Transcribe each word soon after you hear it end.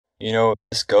You know, if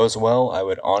this goes well, I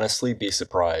would honestly be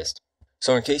surprised.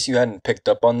 So in case you hadn't picked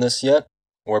up on this yet,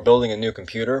 we're building a new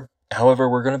computer. However,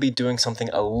 we're going to be doing something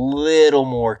a little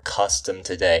more custom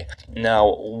today.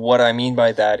 Now, what I mean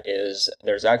by that is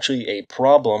there's actually a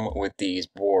problem with these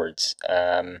boards.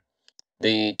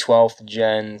 The 12th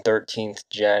gen, 13th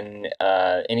gen,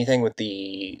 anything with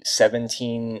the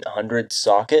 1700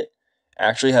 socket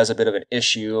actually has a bit of an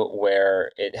issue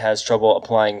where it has trouble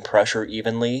applying pressure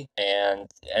evenly and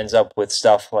ends up with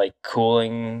stuff like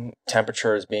cooling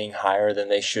temperatures being higher than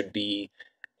they should be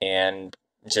and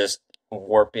just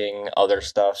warping other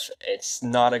stuff. It's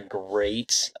not a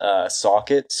great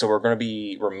socket, so we're going to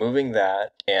be removing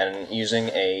that and using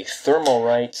a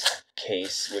Thermalright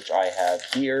case, which I have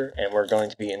here, and we're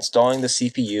going to be installing the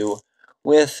CPU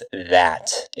with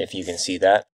that, if you can see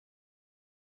that.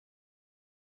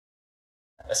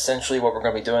 Essentially what we're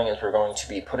going to be doing is we're going to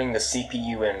be putting the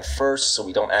CPU in first so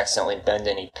we don't accidentally bend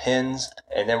any pins,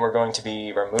 and then we're going to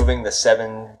be removing the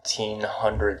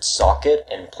 1700 socket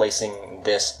and placing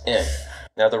this in.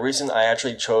 Now the reason I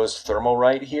actually chose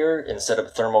Thermalright here instead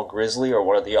of Thermal Grizzly or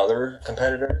one of the other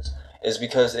competitors is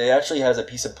because it actually has a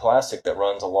piece of plastic that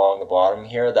runs along the bottom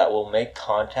here that will make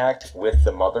contact with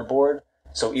the motherboard.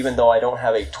 So even though I don't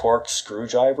have a torque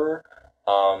screwdriver,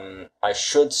 I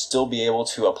should still be able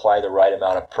to apply the right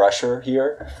amount of pressure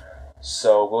here.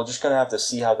 So we're just going to have to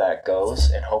see how that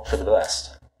goes and hope for the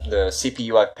best. The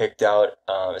CPU I picked out,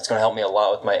 it's going to help me a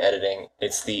lot with my editing.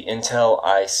 It's the Intel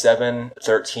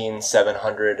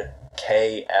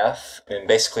i7-13700KF, and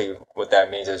basically what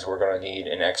that means is we're going to need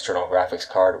an external graphics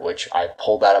card, which I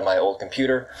pulled out of my old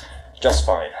computer just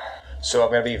fine. So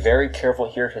I'm going to be very careful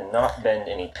here to not bend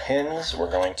any pins. We're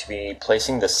going to be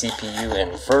placing the CPU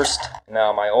in first.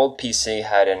 Now my old PC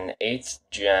had an 8th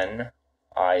gen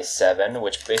i7,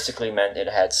 which basically meant it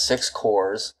had 6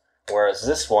 cores, whereas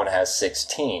this one has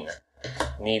 16.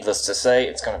 Needless to say,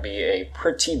 it's going to be a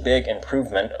pretty big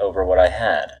improvement over what I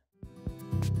had.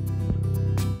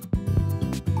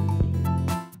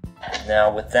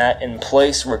 Now with that in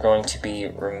place, we're going to be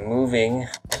removing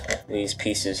these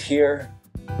pieces here.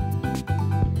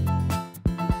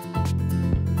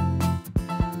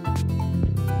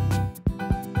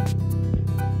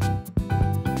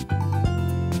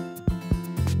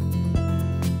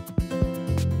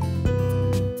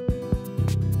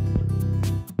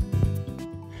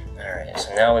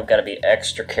 So now we've got to be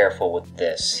extra careful with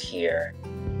this here.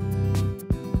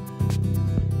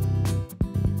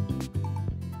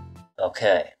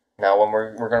 Okay, now when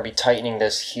we're going to be tightening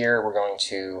this here, we're going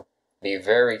to be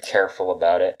very careful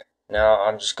about it. Now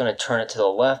I'm just going to turn it to the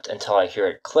left until I hear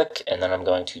it click, and then I'm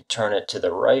going to turn it to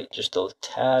the right just a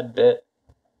tad bit.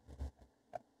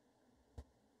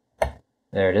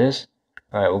 There it is.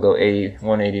 Alright, we'll go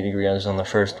 180 degrees on the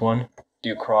first one.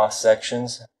 Do cross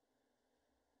sections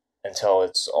until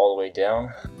it's all the way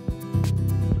down.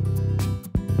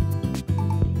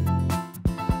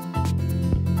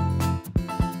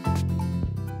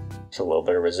 There's a little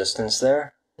bit of resistance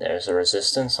there. There's the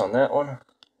resistance on that one.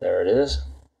 There it is.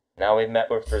 Now we've met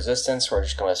with resistance, we're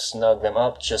just going to snug them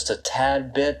up just a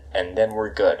tad bit, and then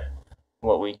we're good.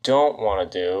 What we don't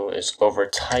want to do is over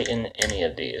tighten any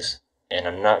of these, and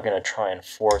I'm not going to try and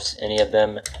force any of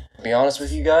them. To be honest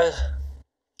with you guys,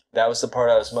 that was the part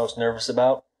I was most nervous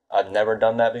about. I've never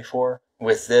done that before.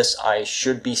 With this, I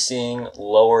should be seeing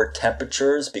lower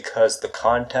temperatures because the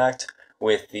contact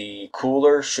with the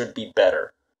cooler should be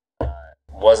better.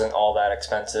 Wasn't all that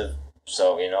expensive,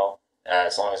 so, you know,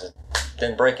 as long as it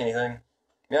didn't break anything,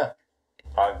 yeah,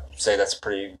 I'd say that's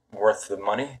pretty worth the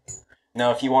money.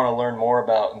 Now, if you want to learn more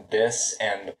about this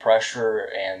and the pressure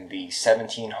and the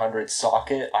 1700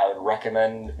 socket, I would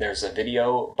recommend there's a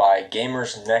video by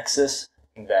Gamers Nexus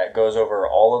that goes over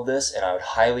all of this, and I would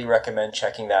highly recommend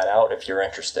checking that out if you're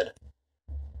interested.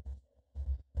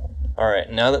 Alright,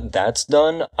 now that that's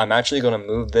done, I'm actually going to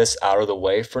move this out of the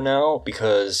way for now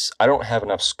because I don't have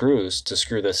enough screws to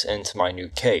screw this into my new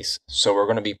case, so we're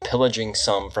going to be pillaging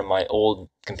some from my old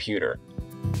computer.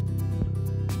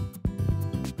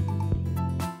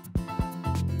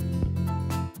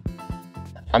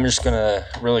 I'm just going to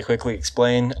really quickly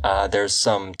explain. There's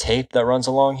some tape that runs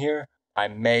along here. I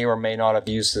may or may not have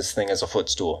used this thing as a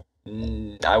footstool.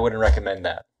 I wouldn't recommend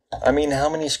that. I mean, how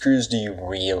many screws do you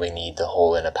really need to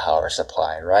hold in a power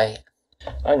supply, right?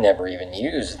 I never even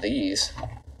used these.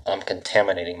 I'm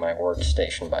contaminating my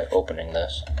workstation by opening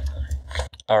this.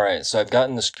 Alright, so I've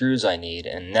gotten the screws I need,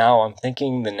 and now I'm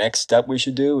thinking the next step we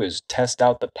should do is test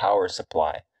out the power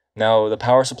supply. Now, the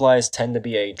power supplies tend to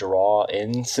be a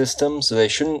draw-in system, so they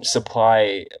shouldn't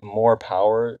supply more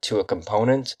power to a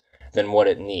component than what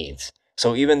it needs.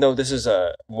 So even though this is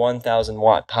a 1000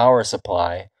 watt power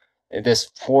supply, this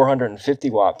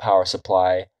 450 watt power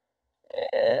supply,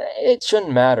 it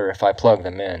shouldn't matter if I plug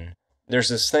them in. There's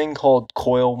this thing called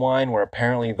coil whine where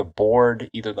apparently the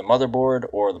board, either the motherboard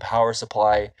or the power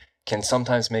supply, can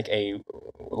sometimes make a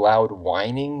loud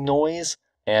whining noise.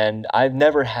 And I've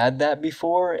never had that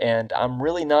before, and I'm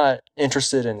really not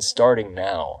interested in starting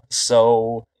now.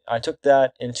 So I took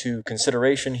that into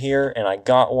consideration here, and I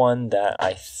got one that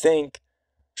I think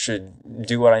should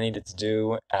do what I need it to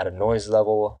do at a noise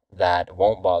level that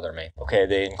won't bother me. Okay,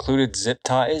 they included zip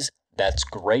ties. That's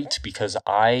great because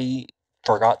I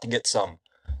forgot to get some.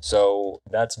 So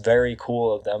that's very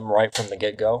cool of them right from the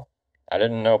get-go. I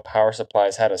didn't know power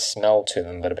supplies had a smell to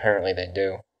them, but apparently they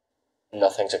do.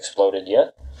 Nothing's exploded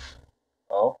yet.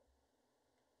 Oh.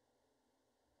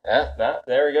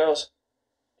 There it goes.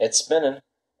 It's spinning.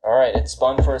 Alright, it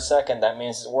spun for a second. That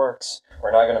means it works.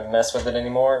 We're not going to mess with it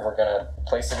anymore. We're going to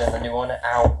place it in the new one.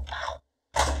 Ow.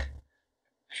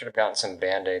 Should have gotten some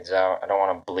band-aids out. I don't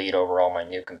want to bleed over all my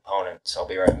new components. I'll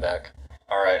be right back.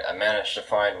 Alright, I managed to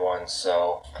find one,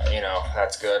 so,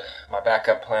 that's good. My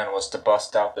backup plan was to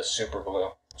bust out the super glue.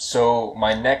 So,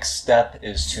 my next step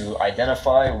is to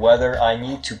identify whether I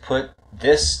need to put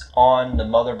this on the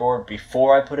motherboard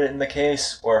before I put it in the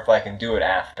case, or if I can do it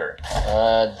after.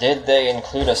 Did they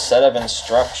include a set of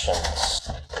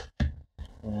instructions?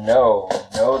 No,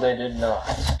 they did not.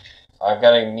 I've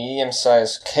got a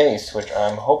medium-sized case, which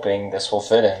I'm hoping this will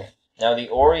fit in. Now, the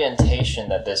orientation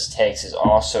that this takes is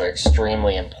also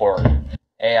extremely important.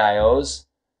 AIOs,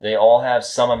 they all have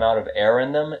some amount of air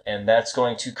in them, and that's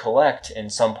going to collect in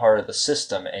some part of the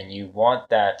system, and you want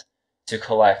that to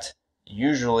collect.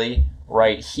 Usually,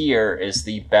 right here is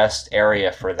the best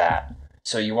area for that.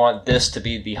 So you want this to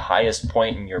be the highest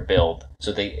point in your build,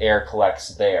 so the air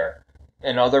collects there.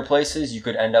 In other places, you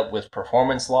could end up with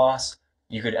performance loss.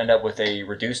 You could end up with a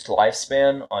reduced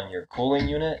lifespan on your cooling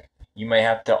unit. You may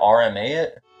have to RMA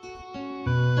it.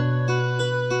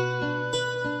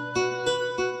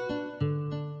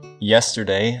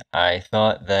 Yesterday, I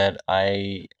thought that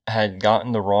I had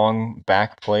gotten the wrong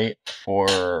backplate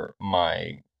for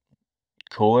my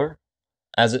cooler.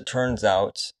 As it turns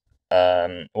out,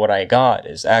 what I got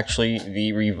is actually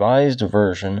the revised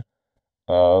version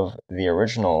of the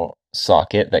original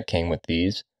socket that came with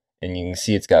these. And you can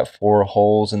see it's got 4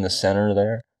 holes in the center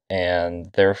there,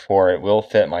 and therefore it will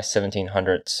fit my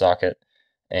 1700 socket,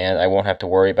 and I won't have to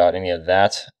worry about any of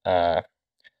that.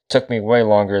 Took me way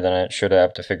longer than it should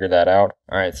have to figure that out.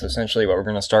 Alright, so essentially what we're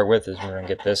going to start with is we're going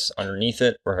to get this underneath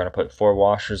it, we're going to put 4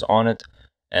 washers on it,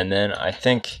 and then I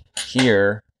think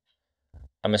here,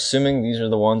 I'm assuming these are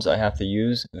the ones I have to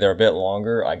use. They're a bit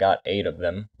longer, I got 8 of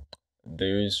them.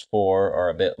 These 4 are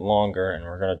a bit longer, and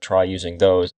we're going to try using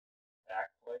those.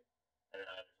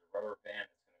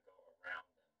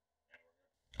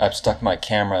 I've stuck my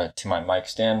camera to my mic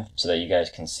stand so that you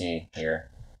guys can see here.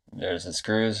 There's the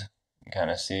screws, you can kind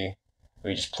of see.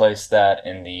 We just place that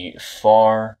in the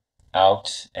far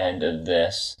out end of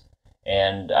this,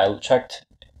 and I checked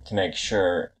to make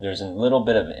sure there's a little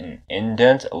bit of an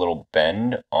indent, a little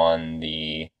bend on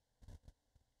the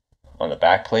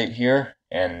back plate here,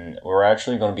 and we're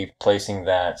actually going to be placing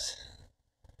that,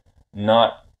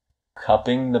 not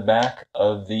cupping the back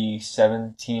of the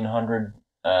 1700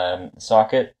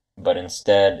 socket, but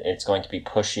instead it's going to be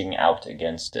pushing out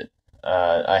against it.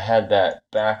 I had that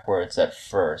backwards at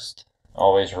first.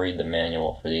 Always read the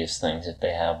manual for these things if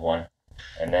they have one.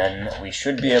 And then we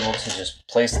should be able to just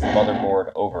place the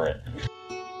motherboard over it.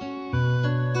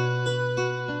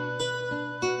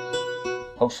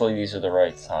 Hopefully these are the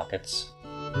right sockets.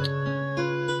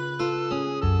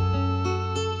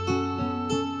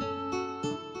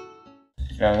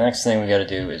 Now the next thing we gotta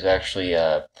do is actually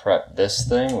prep this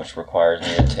thing, which requires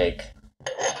me to take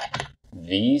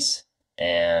these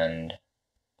and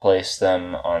place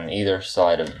them on either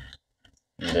side of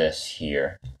this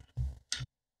here.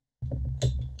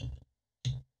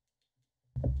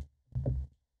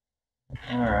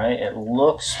 Alright, it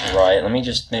looks right. Let me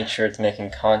just make sure it's making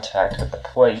contact with the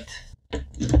plate.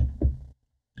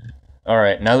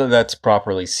 Alright, now that that's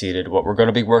properly seated, what we're going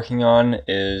to be working on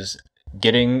is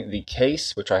getting the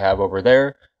case, which I have over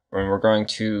there, and we're going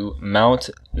to mount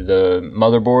the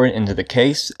motherboard into the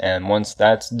case, and once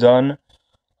that's done,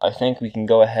 I think we can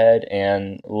go ahead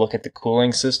and look at the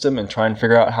cooling system and try and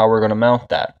figure out how we're going to mount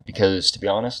that, because to be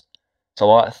honest, it's a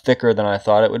lot thicker than I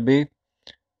thought it would be,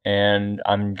 and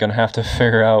I'm going to have to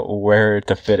figure out where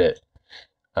to fit it.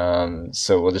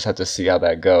 So we'll just have to see how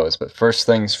that goes, but first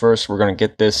things first, we're going to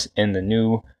get this in the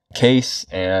new case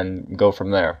and go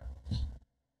from there.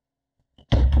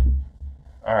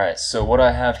 Alright, so what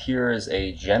I have here is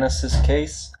a Genesis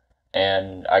case,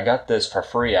 and I got this for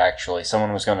free actually.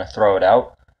 Someone was going to throw it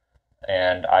out,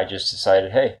 and I just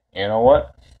decided, hey, you know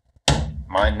what?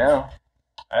 Mine now.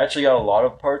 I actually got a lot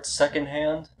of parts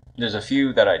secondhand. There's a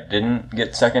few that I didn't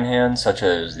get secondhand, such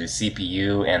as the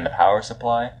CPU and the power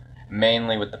supply.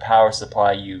 Mainly with the power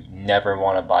supply, you never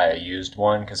want to buy a used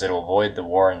one because it'll void the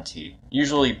warranty.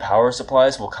 Usually power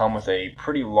supplies will come with a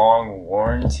pretty long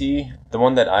warranty. The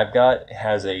one that I've got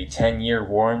has a 10-year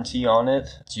warranty on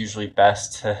it. It's usually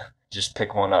best to just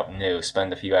pick one up new,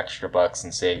 spend a few extra bucks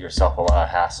and save yourself a lot of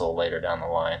hassle later down the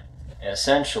line. And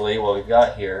essentially what we've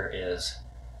got here is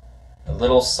the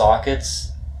little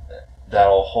sockets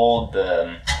that'll hold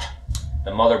the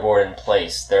motherboard in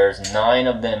place. There's 9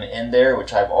 of them in there,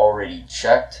 which I've already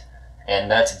checked, and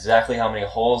that's exactly how many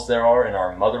holes there are in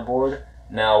our motherboard.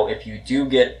 Now, if you do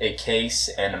get a case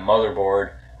and a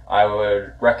motherboard, I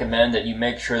would recommend that you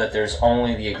make sure that there's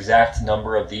only the exact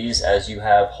number of these as you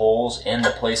have holes in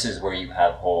the places where you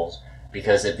have holes.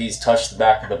 Because if these touch the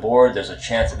back of the board, there's a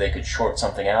chance that they could short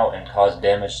something out and cause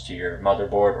damage to your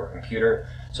motherboard or computer.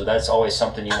 So that's always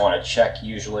something you want to check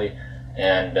usually,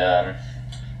 and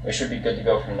we should be good to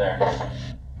go from there.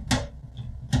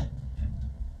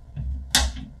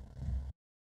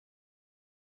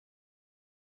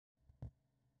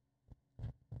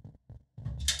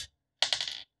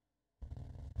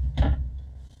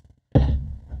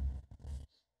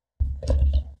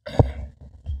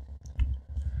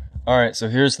 Alright, so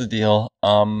here's the deal.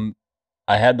 I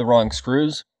had the wrong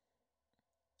screws,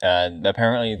 and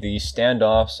apparently the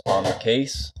standoffs on the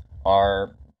case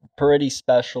are pretty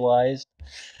specialized.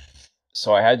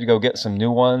 So I had to go get some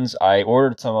new ones. I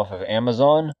ordered some off of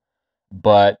Amazon,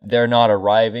 but they're not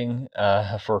arriving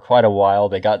for quite a while.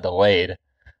 They got delayed.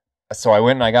 So I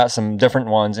went and I got some different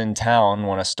ones in town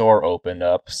when a store opened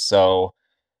up. So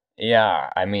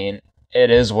yeah, I mean, it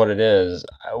is what it is.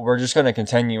 We're just going to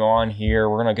continue on here.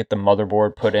 We're going to get the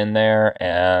motherboard put in there,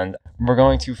 and we're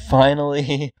going to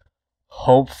finally,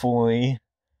 hopefully,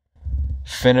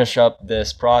 finish up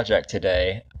this project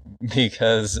today,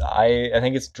 because I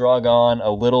think it's drug on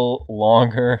a little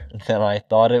longer than I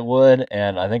thought it would,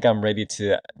 and I think I'm ready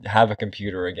to have a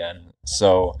computer again.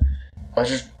 So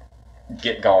let's just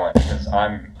get going, because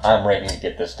I'm ready to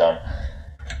get this done.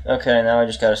 Okay, now I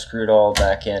just gotta screw it all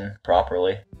back in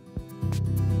properly.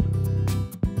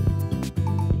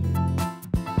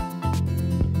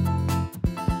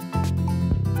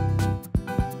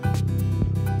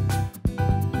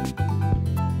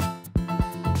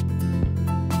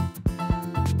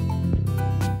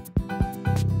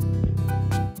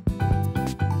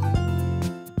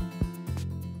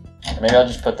 Maybe I'll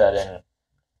just put that in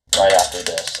right after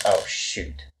this. Oh,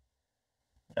 shoot.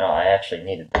 No, I actually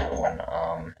needed that one.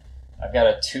 I've got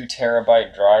a 2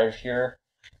 terabyte drive here.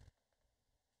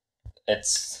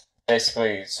 It's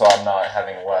basically so I'm not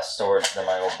having less storage than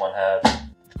my old one had.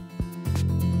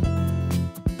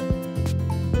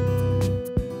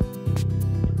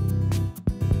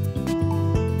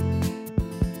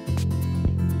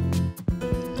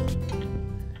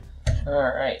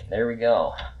 Alright, there we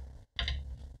go.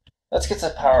 Let's get the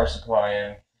power supply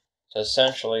in. So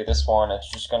essentially this one, it's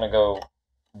just going to go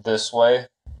this way,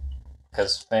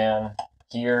 because fan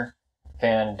here,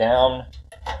 fan down,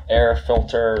 air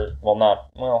filter,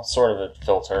 well, sort of a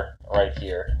filter right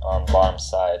here on the bottom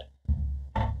side.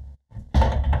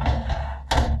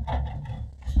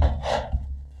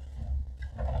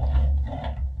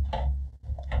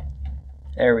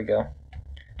 There we go.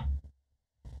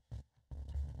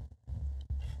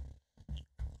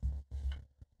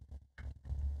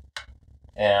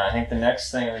 And I think the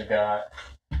next thing we've got,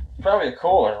 probably the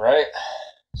cooler, right?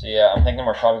 So yeah, I'm thinking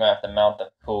we're probably going to have to mount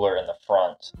the cooler in the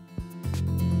front.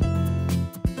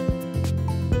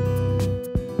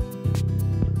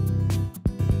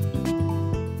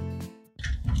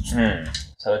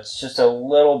 So it's just a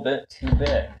little bit too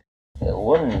big. It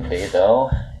wouldn't be,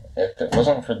 though, if it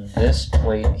wasn't for this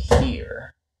plate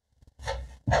here.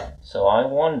 So I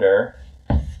wonder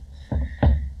if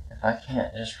I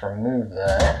can't just remove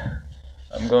that.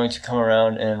 I'm going to come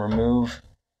around and remove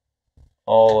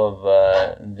all of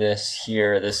this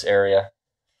here, this area,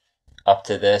 up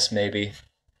to this maybe.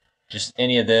 Just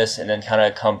any of this, and then kind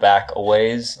of come back a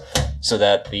ways so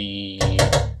that the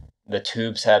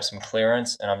tubes have some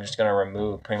clearance, and I'm just going to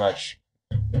remove pretty much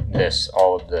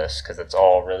all of this, because it's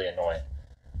all really annoying.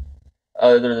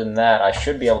 Other than that, I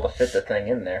should be able to fit the thing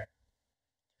in there.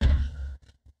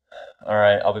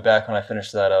 Alright, I'll be back when I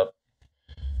finish that up.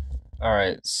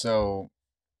 Alright, so...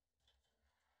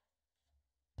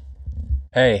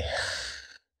 Hey,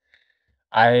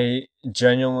 I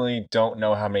genuinely don't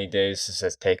know how many days this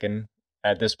has taken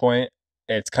at this point.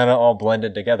 It's kind of all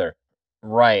blended together.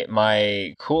 Right,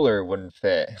 my cooler wouldn't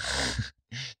fit.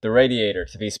 The radiator,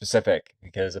 to be specific,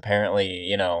 because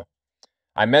apparently,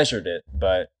 I measured it,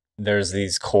 but there's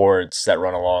these cords that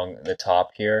run along the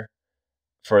top here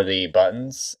for the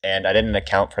buttons, and I didn't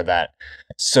account for that.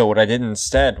 So what I did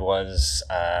instead was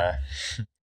I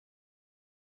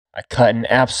cut an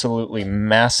absolutely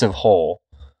massive hole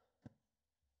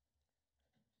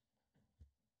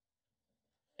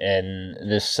in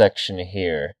this section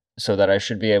here so that I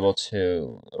should be able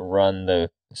to run the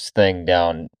thing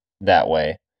down that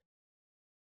way.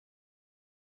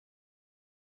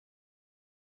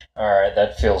 Alright,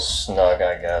 that feels snug,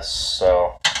 I guess.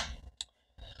 So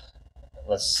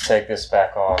let's take this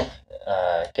back off,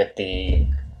 get the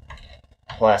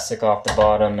plastic off the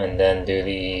bottom, and then do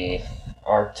the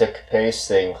Arctic paste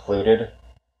they included.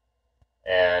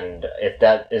 And if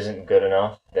that isn't good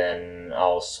enough, then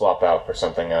I'll swap out for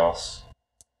something else.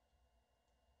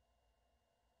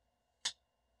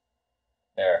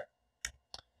 There.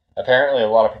 Apparently a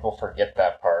lot of people forget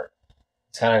that part.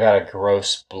 It's kind of got a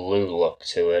gross blue look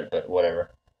to it, but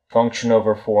whatever. Function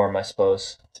over form, I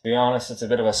suppose. To be honest, it's a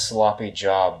bit of a sloppy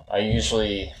job. I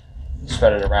usually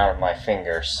spread it around with my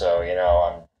fingers, so,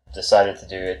 I'm decided to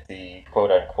do it the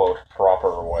quote-unquote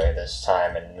proper way this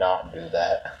time and not do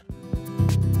that.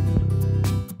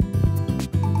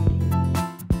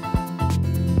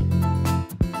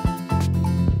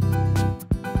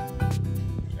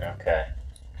 Okay.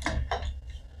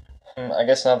 I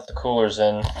guess now that the cooler's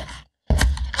in,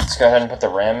 let's go ahead and put the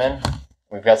RAM in.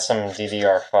 We've got some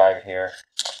DDR5 here.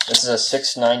 This is a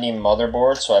 690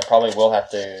 motherboard, so I probably will have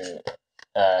to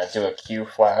do a Q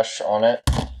flash on it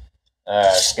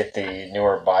to get the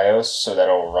newer BIOS so that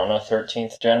it'll run a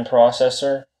 13th gen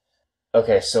processor.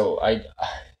 Okay, so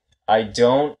I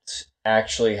don't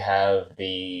actually have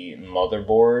the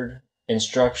motherboard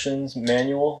instructions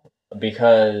manual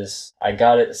because I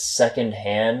got it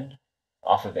secondhand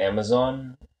off of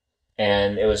Amazon,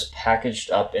 and it was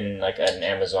packaged up in like an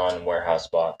Amazon warehouse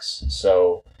box.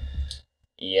 So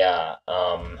yeah,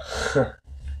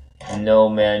 no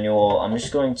manual. I'm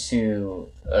just going to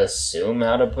assume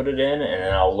how to put it in, and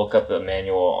then I'll look up the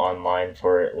manual online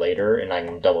for it later, and I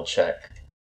can double check.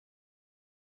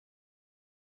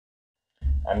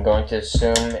 I'm going to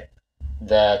assume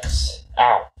that...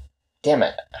 Ow! Damn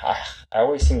it! I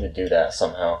always seem to do that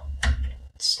somehow.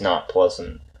 It's not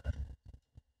pleasant.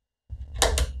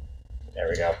 There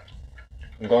we go.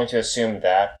 I'm going to assume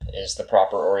that is the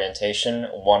proper orientation,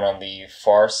 one on the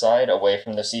far side away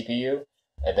from the CPU,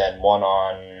 and then one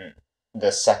on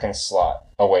the second slot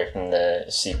away from the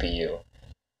CPU.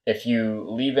 If you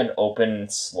leave an open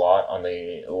slot on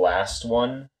the last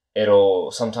one,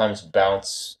 it'll sometimes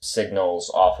bounce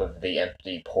signals off of the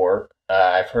empty port.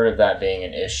 I've heard of that being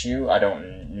an issue. I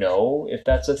don't know if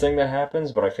that's a thing that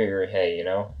happens, but I figure, hey,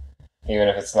 even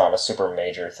if it's not a super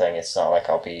major thing, it's not like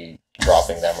I'll be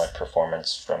dropping that much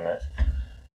performance from it.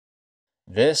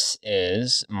 This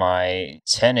is my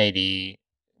 1080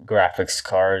 graphics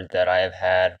card that I have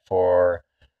had for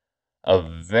a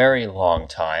very long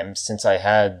time, since I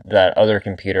had that other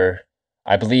computer.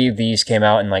 I believe these came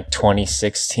out in like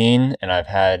 2016, and I've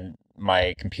had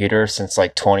my computer since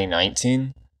like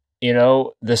 2019.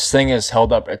 This thing has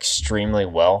held up extremely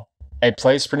well. It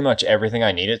plays pretty much everything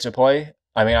I need it to play.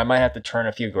 I mean, I might have to turn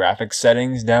a few graphics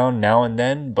settings down now and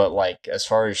then, but like as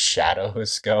far as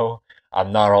shadows go,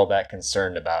 I'm not all that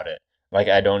concerned about it. Like,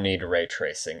 I don't need ray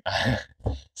tracing.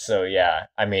 So yeah,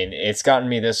 I mean, it's gotten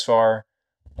me this far.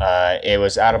 It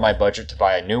was out of my budget to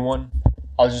buy a new one.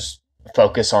 I'll just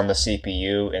focus on the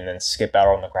CPU and then skip out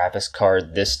on the graphics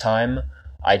card this time.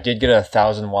 I did get a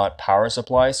 1000-watt power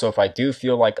supply, so if I do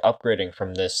feel like upgrading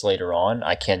from this later on,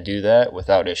 I can do that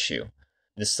without issue.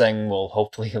 This thing will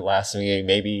hopefully last me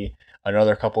maybe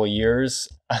another couple of years.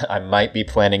 I might be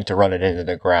planning to run it into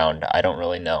the ground. I don't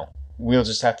really know. We'll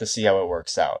just have to see how it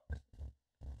works out.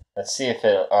 Let's see if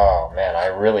it... Oh man, I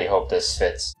really hope this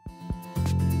fits.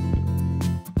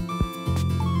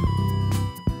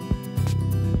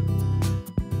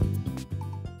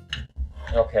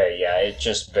 Okay, yeah, it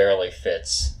just barely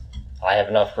fits. I have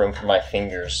enough room for my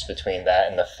fingers between that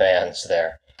and the fans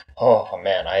there. Oh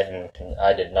man,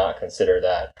 I did not consider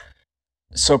that.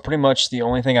 So pretty much the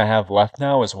only thing I have left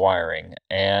now is wiring.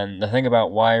 And the thing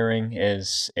about wiring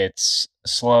is it's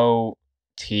slow,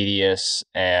 tedious,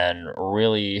 and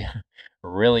really,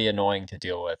 really annoying to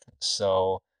deal with.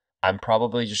 So I'm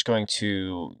probably just going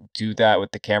to do that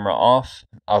with the camera off.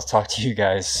 I'll talk to you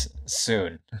guys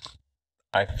soon.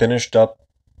 I finished up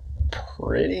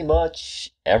pretty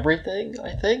much everything,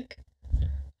 I think.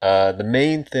 The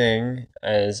main thing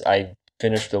is I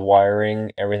finished the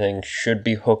wiring. Everything should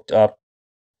be hooked up.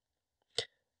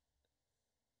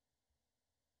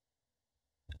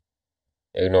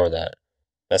 Ignore that.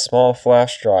 A small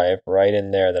flash drive right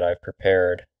in there that I've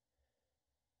prepared.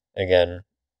 Again,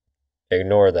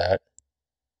 ignore that.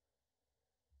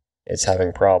 It's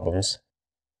having problems.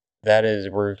 That is,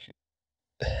 we're...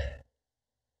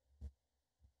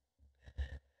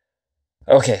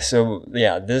 Okay, so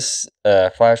yeah, this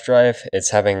flash drive, it's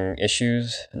having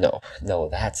issues. No,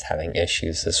 that's having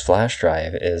issues. This flash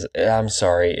drive is, I'm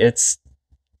sorry, it's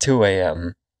 2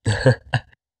 a.m.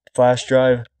 Flash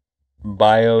drive,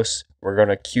 BIOS, we're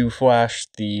gonna Q-flash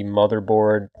the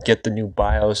motherboard, get the new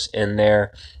BIOS in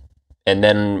there, and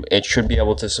then it should be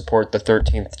able to support the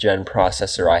 13th gen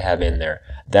processor I have in there.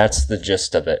 That's the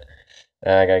gist of it.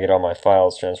 I gotta get all my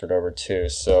files transferred over too,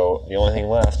 so the only thing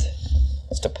left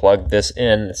is to plug this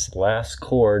in, this last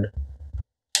cord.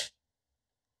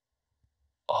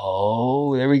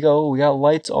 Oh, there we go, we got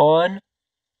lights on.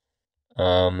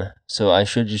 So I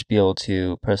should just be able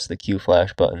to press the Q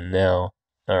flash button now.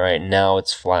 Alright, now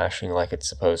it's flashing like it's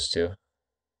supposed to.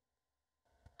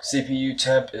 CPU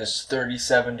temp is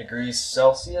 37 degrees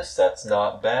Celsius. That's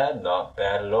not bad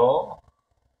at all.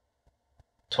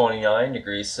 29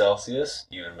 degrees Celsius,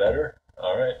 even better.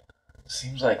 Alright.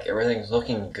 Seems like everything's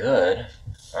looking good.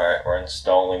 Alright, we're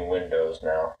installing Windows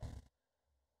now.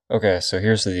 Okay, so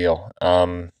here's the deal.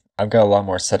 I've got a lot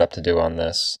more setup to do on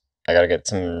this. I gotta get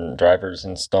some drivers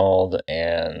installed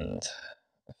and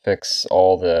fix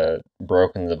all the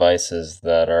broken devices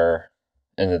that are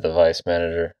in the device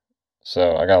manager.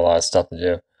 So I got a lot of stuff to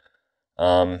do.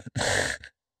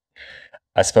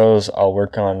 I suppose I'll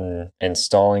work on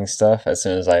installing stuff as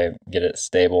soon as I get it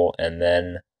stable, and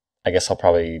then I guess I'll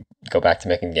probably go back to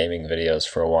making gaming videos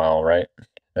for a while, right?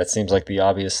 That seems like the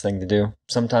obvious thing to do.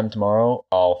 Sometime tomorrow,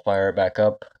 I'll fire it back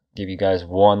up, give you guys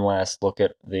one last look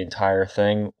at the entire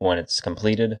thing when it's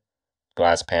completed.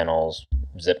 Glass panels,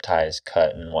 zip ties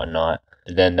cut and whatnot.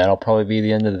 Then that'll probably be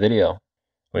the end of the video.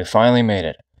 We finally made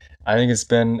it. I think it's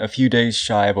been a few days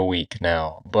shy of a week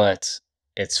now, but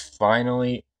it's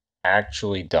finally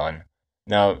actually done.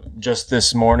 Now, just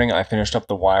this morning, I finished up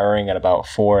the wiring at about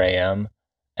 4 a.m.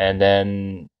 and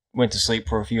then went to sleep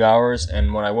for a few hours,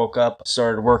 and when I woke up,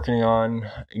 started working on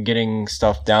getting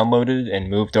stuff downloaded and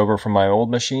moved over from my old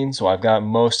machine, so I've got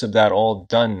most of that all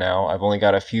done now. I've only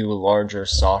got a few larger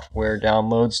software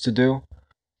downloads to do.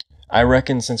 I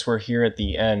reckon since we're here at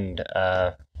the end,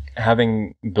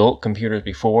 having built computers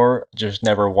before, just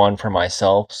never one for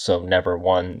myself, so never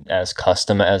one as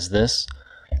custom as this,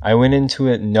 I went into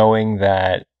it knowing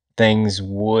that things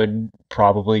would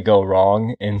probably go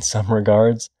wrong in some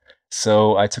regards.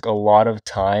 So I took a lot of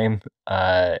time,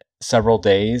 several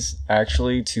days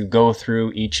actually, to go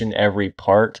through each and every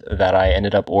part that I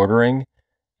ended up ordering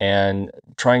and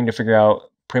trying to figure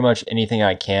out pretty much anything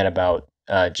I can about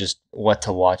just what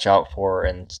to watch out for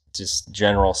and just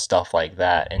general stuff like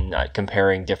that, and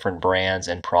comparing different brands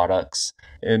and products.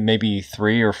 Maybe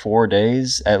 3 or 4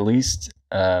 days at least,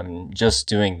 just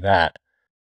doing that.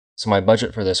 So my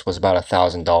budget for this was about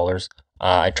 $1,000.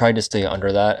 I tried to stay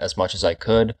under that as much as I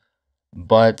could,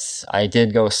 but I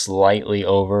did go slightly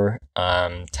over.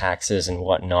 Taxes and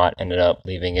whatnot ended up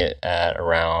leaving it at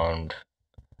around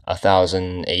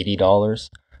 $1,080.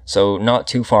 So not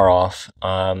too far off.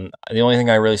 The only thing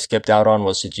I really skipped out on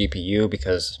was the GPU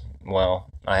because,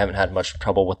 well, I haven't had much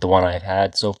trouble with the one I've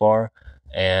had so far,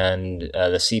 and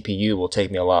the CPU will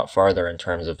take me a lot farther in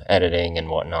terms of editing and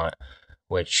whatnot,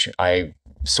 which I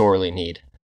sorely need.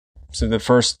 So the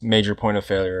first major point of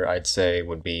failure, I'd say,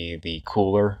 would be the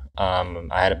cooler.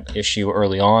 I had an issue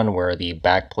early on where the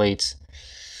backplate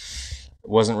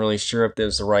wasn't really sure if it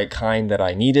was the right kind that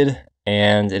I needed,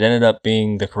 and it ended up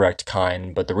being the correct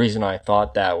kind, but the reason I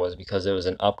thought that was because it was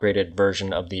an upgraded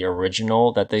version of the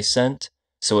original that they sent,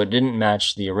 so it didn't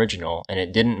match the original, and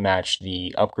it didn't match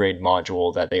the upgrade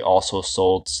module that they also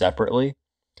sold separately,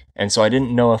 and so I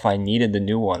didn't know if I needed the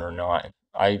new one or not.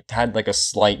 I had like a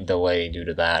slight delay due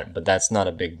to that, but that's not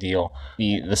a big deal.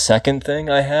 The second thing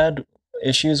I had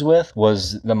issues with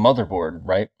was the motherboard,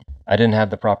 right? I didn't have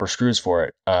the proper screws for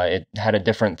it. It had a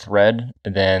different thread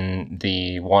than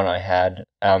the one I had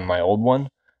on my old one,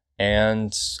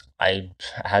 and I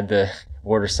had to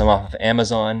order some off of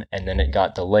Amazon, and then it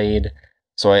got delayed.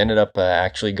 So I ended up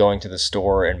actually going to the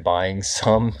store and buying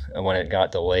some when it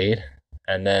got delayed.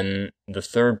 And then the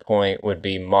third point would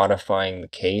be modifying the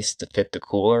case to fit the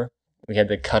cooler. We had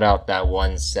to cut out that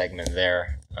one segment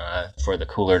there for the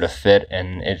cooler to fit,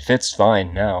 and it fits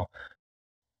fine now.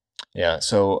 Yeah,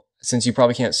 so since you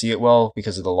probably can't see it well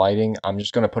because of the lighting, I'm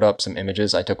just going to put up some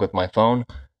images I took with my phone.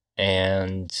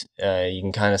 and you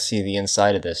can kind of see the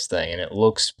inside of this thing, and it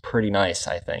looks pretty nice.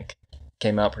 I think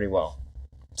came out pretty well.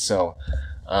 So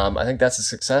I think that's a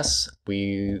success.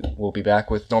 We will be back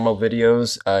with normal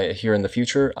videos here in the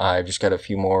future. I've just got a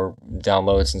few more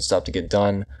downloads and stuff to get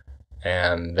done,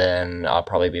 and then I'll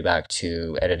probably be back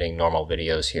to editing normal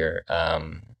videos here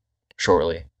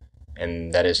shortly.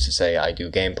 And that is to say, I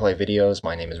do gameplay videos.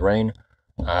 My name is Rain.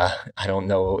 I don't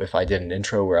know if I did an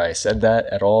intro where I said that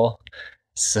at all.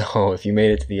 So if you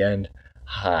made it to the end,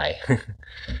 hi.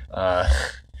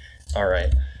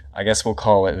 Alright, I guess we'll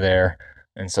call it there.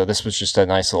 And so this was just a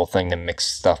nice little thing to mix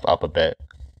stuff up a bit.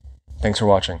 Thanks for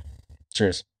watching.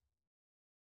 Cheers.